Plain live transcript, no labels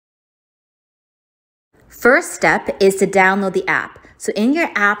First step is to download the app. So in your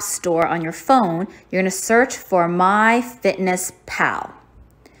app store on your phone, you're gonna search for MyFitnessPal.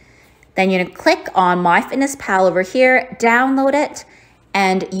 Then you're gonna click on MyFitnessPal over here, download it,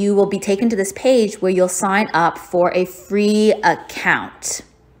 and you will be taken to this page where you'll sign up for a free account.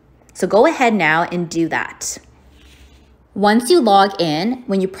 So go ahead now and do that. Once you log in,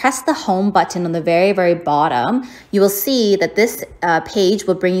 when you press the home button on the very bottom, you will see that this page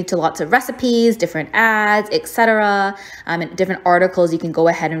will bring you to lots of recipes, different ads, etc., and different articles you can go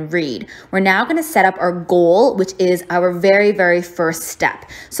ahead and read. We're now going to set up our goal, which is our very first step.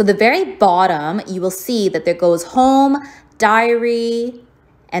 So the very bottom, you will see that there goes home, diary,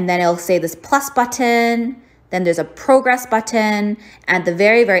 and then it'll say this plus button. Then there's a progress button. At the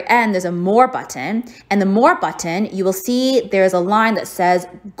very end, there's a more button. And the more button, you will see there's a line that says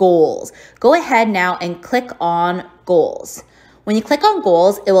goals. Go ahead now and click on goals. When you click on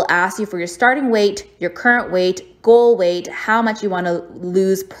goals, it will ask you for your starting weight, your current weight, goal weight, how much you want to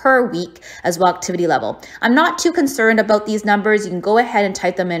lose per week, as well activity level. I'm not too concerned about these numbers. You can go ahead and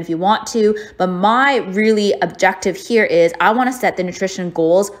type them in if you want to, but my really objective here is I want to set the nutrition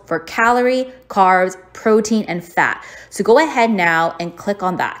goals for calorie, carbs, protein, and fat. So go ahead now and click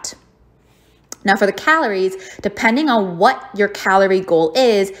on that. Now for the calories, depending on what your calorie goal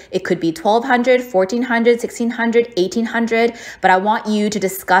is, it could be 1,200, 1,400, 1,600, 1,800, but I want you to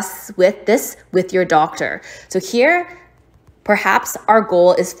discuss this with your doctor. So here, perhaps our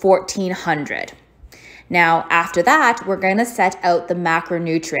goal is 1,400. Now, after that, we're going to set out the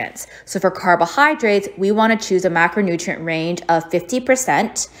macronutrients. So for carbohydrates, we want to choose a macronutrient range of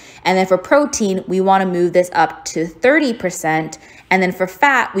 50%. And then for protein, we want to move this up to 30%. And then for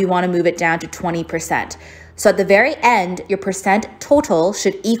fat, we want to move it down to 20%. So at the very end, your percent total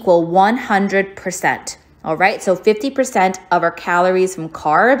should equal 100%. All right, so 50% of our calories from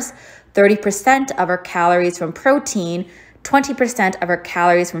carbs, 30% of our calories from protein, 20% of our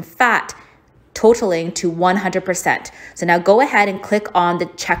calories from fat, totaling to 100%. So now go ahead and click on the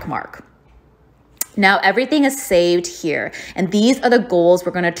check mark. Now everything is saved here, and these are the goals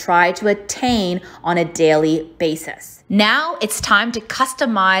we're going to try to attain on a daily basis. Now it's time to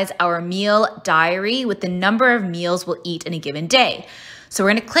customize our meal diary with the number of meals we'll eat in a given day. So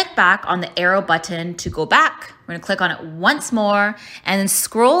we're going to click back on the arrow button to go back. We're going to click on it once more and then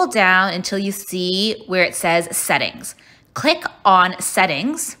scroll down until you see where it says settings. Click on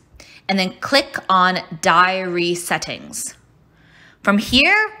settings and then click on diary settings. From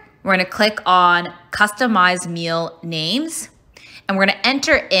here, we're going to click on customize meal names, and we're going to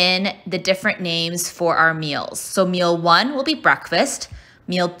enter in the different names for our meals. So meal 1 will be breakfast.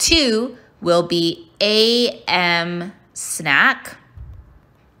 Meal 2 will be AM snack.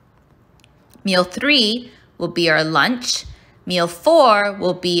 Meal 3 will be our lunch. Meal 4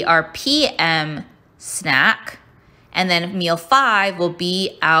 will be our PM snack. And then meal 5 will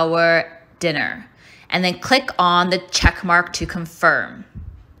be our dinner. And then click on the check mark to confirm.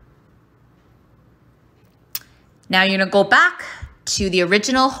 Now you're gonna go back to the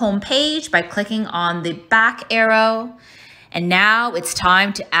original home page by clicking on the back arrow. And now it's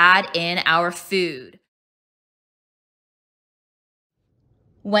time to add in our food.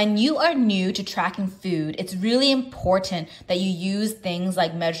 When you are new to tracking food, it's really important that you use things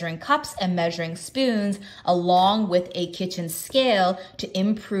like measuring cups and measuring spoons along with a kitchen scale to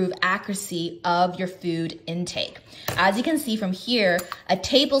improve accuracy of your food intake. As you can see from here, a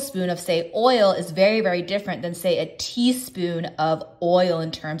tablespoon of, say, oil is very different than, say, a teaspoon of oil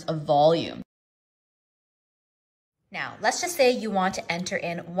in terms of volume. Now, let's just say you want to enter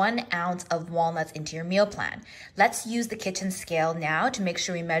in 1 ounce of walnuts into your meal plan. Let's use the kitchen scale now to make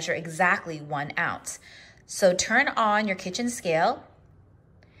sure we measure exactly 1 ounce. So turn on your kitchen scale,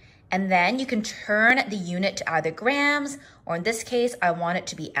 and then you can turn the unit to either grams, or in this case, I want it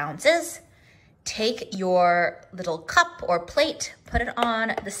to be ounces. Take your little cup or plate, put it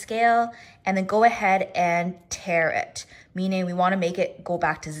on the scale, and then go ahead and tare it, meaning we want to make it go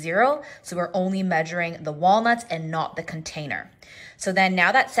back to 0. So we're only measuring the walnuts and not the container. So then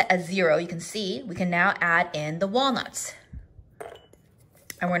now that's set at 0, you can see we can now add in the walnuts.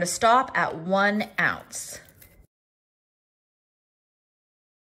 And we're going to stop at 1 ounce.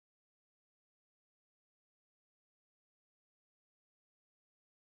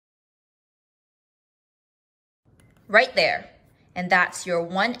 Right there. And that's your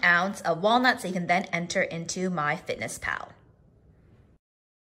 1 ounce of walnuts that you can then enter into MyFitnessPal.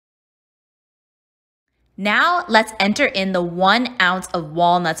 Now let's enter in the 1 ounce of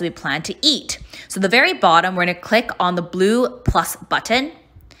walnuts we plan to eat. So the very bottom, we're going to click on the blue plus button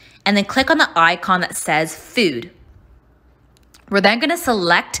and then click on the icon that says food. We're then gonna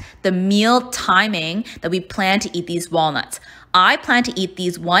select the meal timing that we plan to eat these walnuts. I plan to eat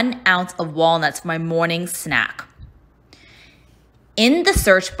these 1 ounce of walnuts for my morning snack. In the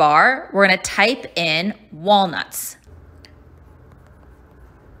search bar, we're gonna type in walnuts.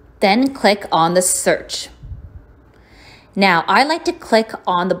 Then click on the search. Now, I like to click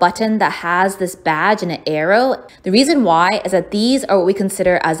on the button that has this badge and an arrow. The reason why is that these are what we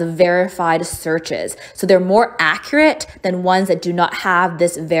consider as verified searches. So they're more accurate than ones that do not have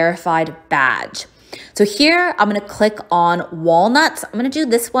this verified badge. So here, I'm gonna click on walnuts. I'm gonna do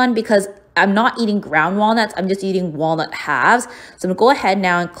this one because I'm not eating ground walnuts, I'm just eating walnut halves. So I'm gonna go ahead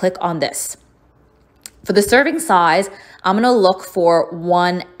now and click on this. For the serving size, I'm gonna look for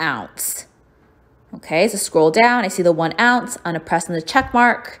 1 ounce. Okay, so scroll down, I see the 1 ounce, I'm gonna press on the check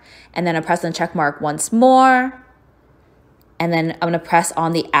mark, and then I'm pressing the check mark once more, and then I'm gonna press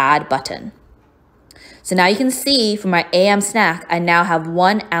on the add button. So now you can see for my AM snack, I now have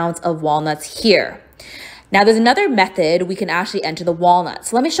 1 ounce of walnuts here. Now there's another method we can actually enter the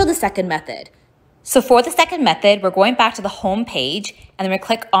walnuts. So let me show the second method. So for the second method, we're going back to the home page, and then we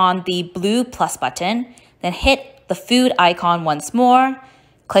click on the blue plus button, then hit the food icon once more,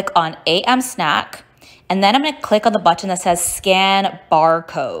 click on AM snack, and then I'm gonna click on the button that says scan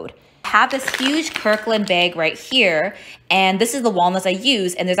barcode. I have this huge Kirkland bag right here, and this is the walnuts I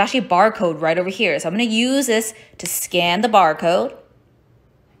use, and there's actually a barcode right over here. So I'm gonna use this to scan the barcode.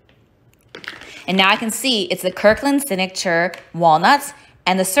 And now I can see it's the Kirkland Signature walnuts,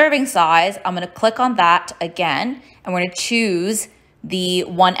 and the serving size, I'm gonna click on that again, and we're gonna choose the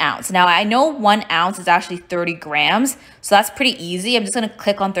 1 ounce. Now I know 1 ounce is actually 30 grams, so that's pretty easy. I'm just gonna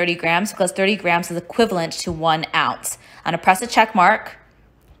click on 30 grams because 30 grams is equivalent to 1 ounce. I'm gonna press the check mark,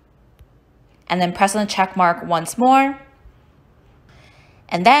 and then press on the check mark once more,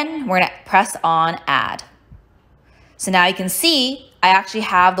 and then we're gonna press on add. So now you can see I actually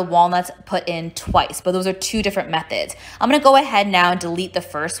have the walnuts put in twice, but those are 2 different methods. I'm gonna go ahead now and delete the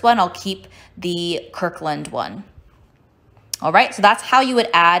first one. I'll keep the Kirkland one. All right, so that's how you would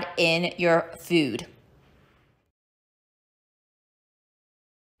add in your food.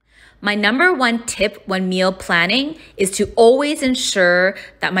 My number 1 tip when meal planning is to always ensure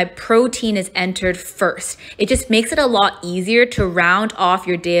that my protein is entered first. It just makes it a lot easier to round off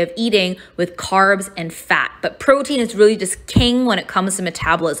your day of eating with carbs and fat. But protein is really just king when it comes to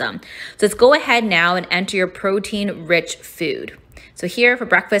metabolism. So let's go ahead now and enter your protein-rich food. So here for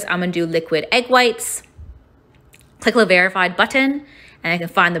breakfast, I'm gonna do liquid egg whites. Click the verified button, and I can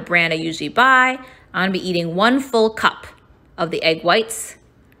find the brand I usually buy. I'm gonna be eating 1 full cup of the egg whites.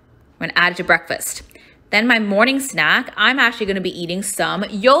 I'm gonna add it to breakfast. Then my morning snack, I'm actually gonna be eating some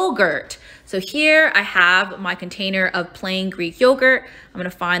yogurt. So here I have my container of plain Greek yogurt. I'm gonna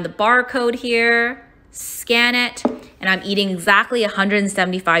find the barcode here, scan it, and I'm eating exactly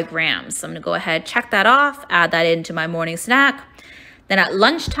 175 grams. So I'm gonna go ahead, check that off, add that into my morning snack. Then at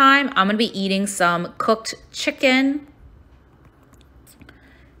lunchtime, I'm gonna be eating some cooked chicken.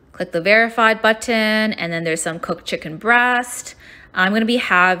 Click the verified button, and then there's some cooked chicken breast. I'm gonna be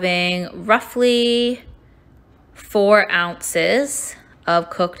having roughly 4 ounces of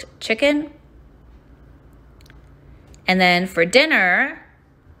cooked chicken. And then for dinner,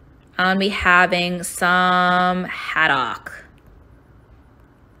 I'm gonna be having some haddock.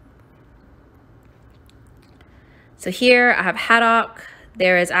 So here I have haddock.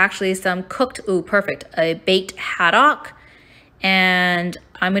 There is actually some cooked, ooh, perfect, a baked haddock. And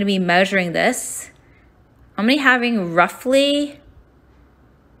I'm gonna be measuring this. I'm gonna be having roughly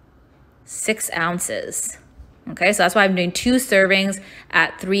 6 ounces. Okay, so that's why I'm doing 2 servings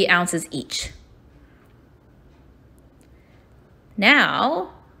at 3 ounces each.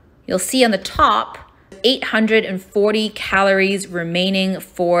 Now, you'll see on the top, 840 calories remaining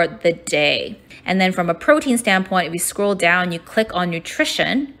for the day. And then from a protein standpoint, if you scroll down, you click on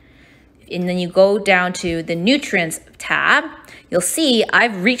nutrition, and then you go down to the nutrients tab, you'll see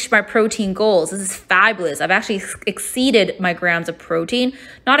I've reached my protein goals. This is fabulous. I've actually exceeded my grams of protein.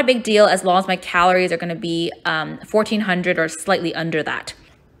 Not a big deal as long as my calories are gonna be 1,400 or slightly under that.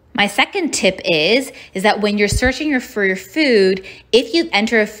 My second tip is that when you're searching for your food, if you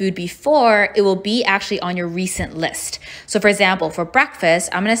enter a food before, it will be actually on your recent list. So for example, for breakfast,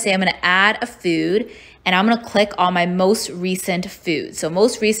 I'm gonna say I'm gonna add a food, and I'm gonna click on my most recent food. So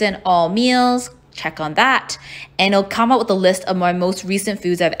most recent all meals, check on that, and it'll come up with a list of my most recent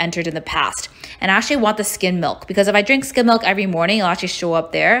foods I've entered in the past. And I actually want the skim milk, because if I drink skim milk every morning, it'll actually show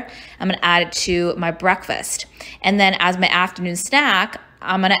up there. I'm gonna add it to my breakfast. And then as my afternoon snack,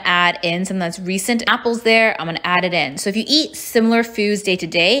 I'm gonna add in something that's recent. Apples there, I'm gonna add it in. So if you eat similar foods day to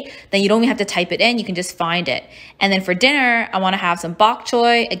day, then you don't even have to type it in, you can just find it. And then for dinner, I wanna have some bok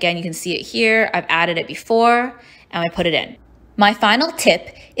choy. Again, you can see it here. I've added it before, and I put it in. My final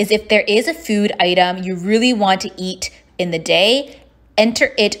tip is if there is a food item you really want to eat in the day,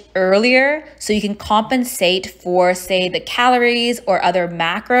 enter it earlier so you can compensate for, say, the calories or other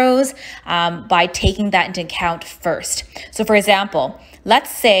macros by taking that into account first. So for example,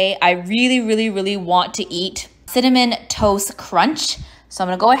 let's say I really want to eat Cinnamon Toast Crunch. So I'm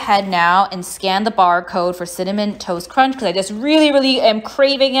gonna go ahead now and scan the barcode for Cinnamon Toast Crunch because I just really am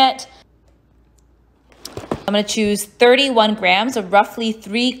craving it. I'm gonna choose 31 grams, so roughly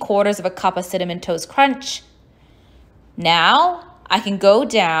 3/4 of a cup of Cinnamon Toast Crunch. Now, I can go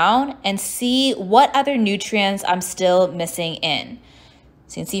down and see what other nutrients I'm still missing in.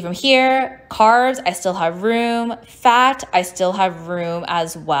 So you can see from here, carbs, I still have room. Fat, I still have room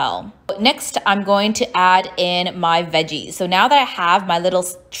as well. Next, I'm going to add in my veggies. So now that I have my little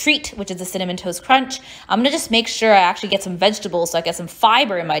treat, which is the Cinnamon Toast Crunch, I'm gonna just make sure I actually get some vegetables so I get some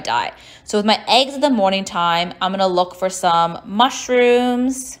fiber in my diet. So with my eggs in the morning time, I'm gonna look for some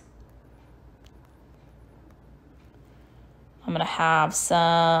mushrooms. I'm gonna have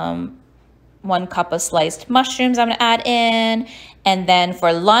some 1 cup of sliced mushrooms I'm gonna add in. And then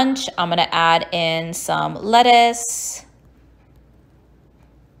for lunch, I'm gonna add in some lettuce.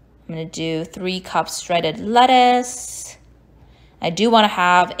 I'm gonna do 3 cups shredded lettuce. I do wanna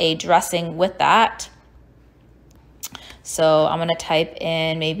have a dressing with that. So I'm gonna type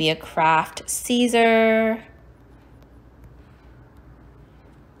in maybe a Kraft Caesar.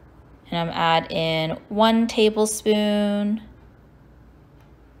 And I'm add in 1 tablespoon.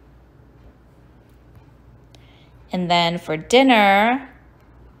 And then for dinner,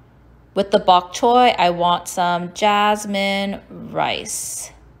 with the bok choy, I want some jasmine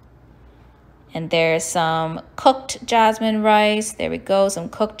rice. And there's some cooked jasmine rice. There we go, some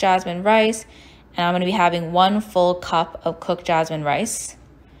cooked jasmine rice. And I'm gonna be having 1 full cup of cooked jasmine rice.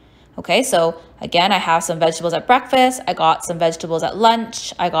 Okay, so again, I have some vegetables at breakfast. I got some vegetables at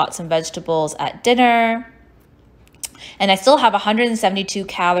lunch. I got some vegetables at dinner. And I still have 172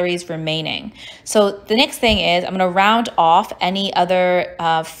 calories remaining. So the next thing is I'm gonna round off any other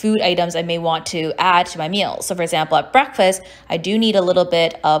food items I may want to add to my meal. So for example, at breakfast, I do need a little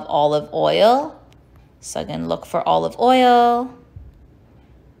bit of olive oil. So I can look for olive oil.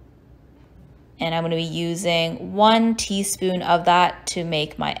 And I'm gonna be using 1 teaspoon of that to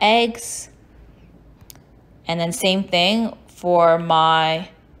make my eggs. And then same thing for my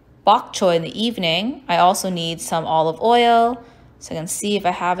bok choy in the evening. I also need some olive oil. So I can see if I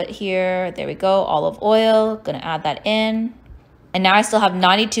have it here. There we go, olive oil, gonna add that in. And now I still have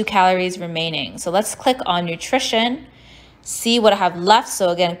 92 calories remaining. So let's click on nutrition, see what I have left. So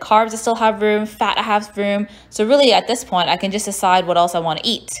again, carbs I still have room, fat I have room. So really at this point, I can just decide what else I wanna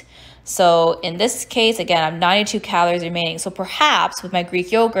eat. So in this case, again, I have 92 calories remaining. So perhaps with my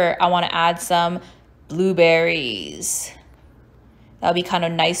Greek yogurt, I wanna add some blueberries. That would be kind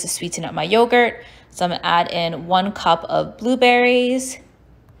of nice to sweeten up my yogurt. So I'm gonna add in 1 cup of blueberries.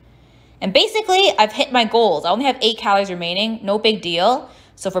 And basically, I've hit my goals. I only have 8 calories remaining, no big deal.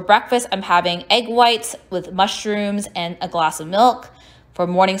 So for breakfast, I'm having egg whites with mushrooms and a glass of milk. For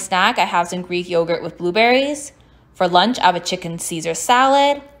morning snack, I have some Greek yogurt with blueberries. For lunch, I have a chicken Caesar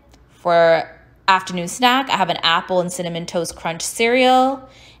salad. For afternoon snack, I have an apple and Cinnamon Toast Crunch cereal.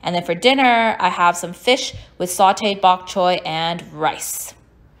 And then for dinner, I have some fish with sauteed bok choy and rice.